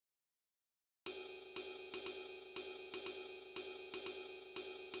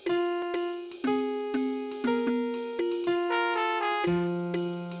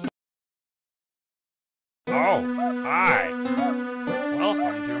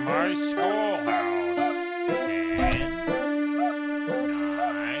our schoolhouse. 10,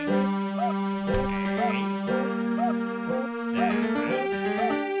 9, 8,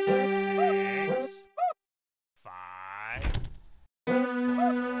 7, 6, 5, 4,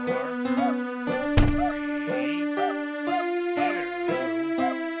 3, 2, 1.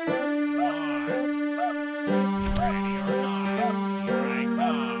 Ready or not, here I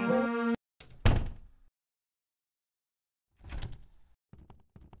come.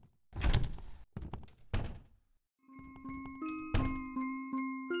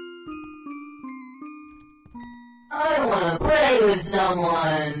 I want to play with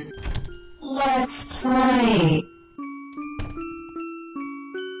someone. Let's play.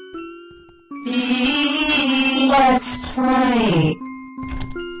 Let's play.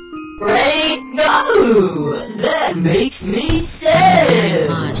 Ready? Go! That makes me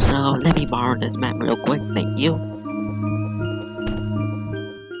sad. So let me borrow this map real quick, thank you.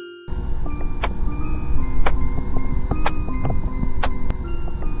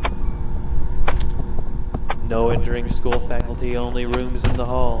 No entering school faculty, only rooms in the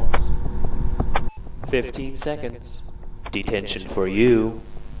halls. 15 seconds. Detention for you.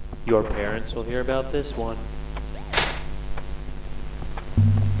 Your parents will hear about this one.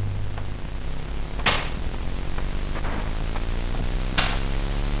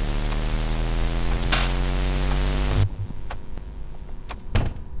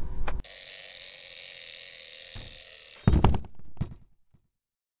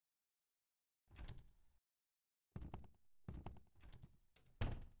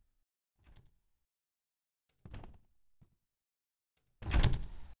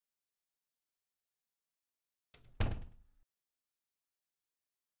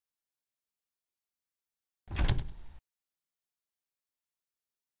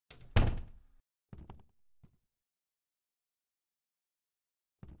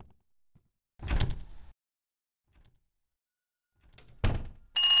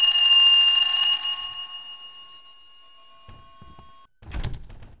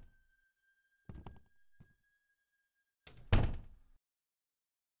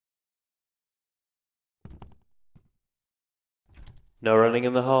 No running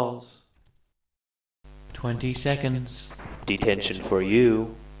in the halls. 20 seconds. Detention for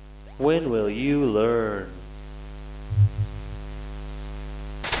you. When will you learn?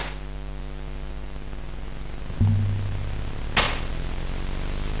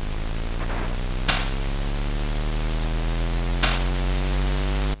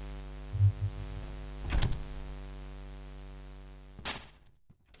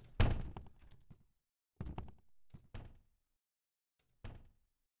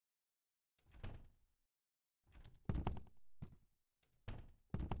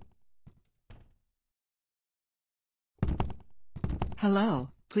 Hello,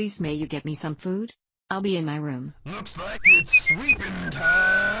 please may you get me some food? I'll be in my room. Looks like it's sweeping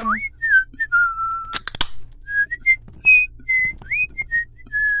time.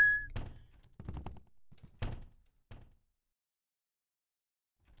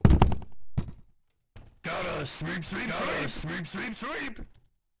 Gotta sweep, sweep, gotta sweep, sweep, sweep.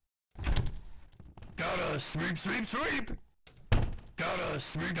 Gotta sweep, sweep, sweep. Gotta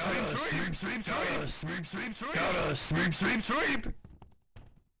sweep, sweep, sweep, sweep, gotta sweep, sweep, sweep. Gotta sweep, sweep, sweep.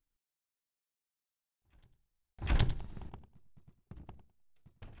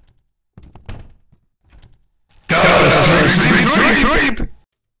 Gotta sweep, sweep, sweep, sweep.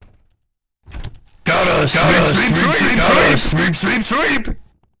 Gotta sweep, sweep, sweep, gotta sweep, sweep, sweep.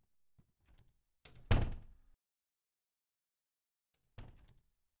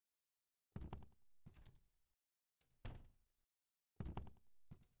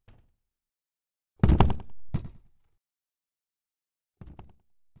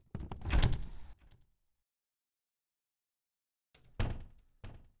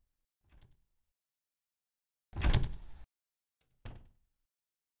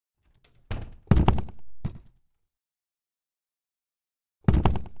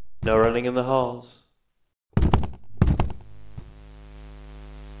 No running in the halls.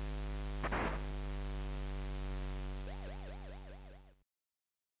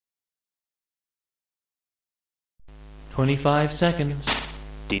 "25 seconds.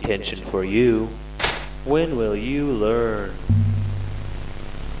 Detention for you. When will you learn?"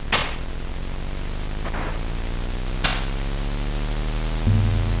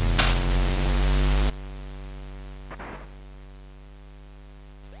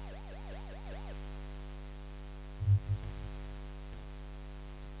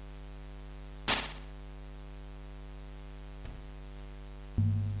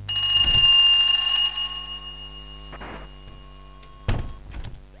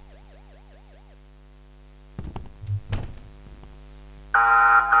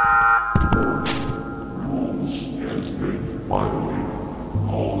 Rules and then finally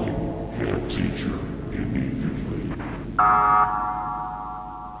calling head teacher immediately.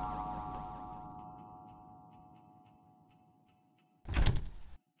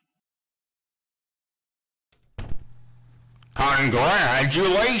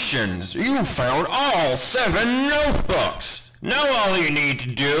 Congratulations! You found all 7 notebooks! Now all you need to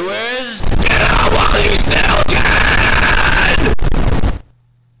do is... Get out while you still can!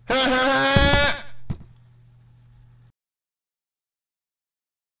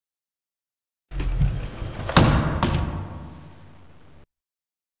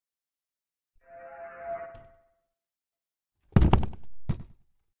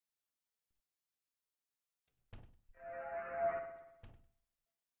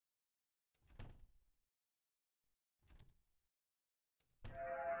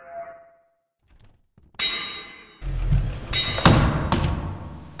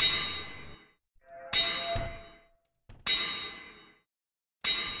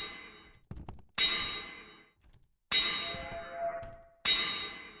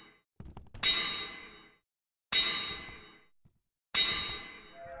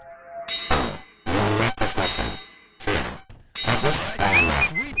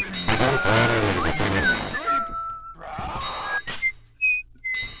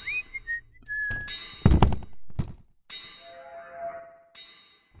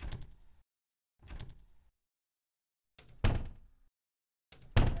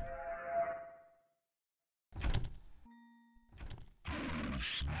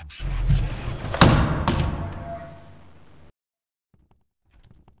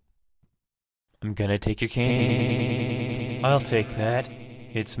 I'm gonna take your candy. I'll take that.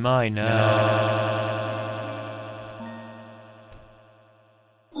 It's mine now.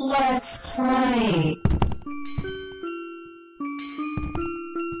 Let's play.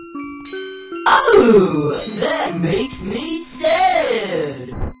 Oh, that makes me sad.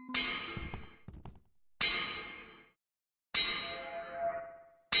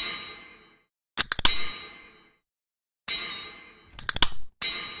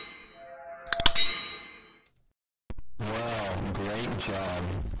 Well, great job.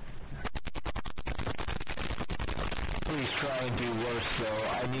 Please try and do worse though.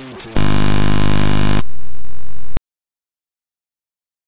 I need to...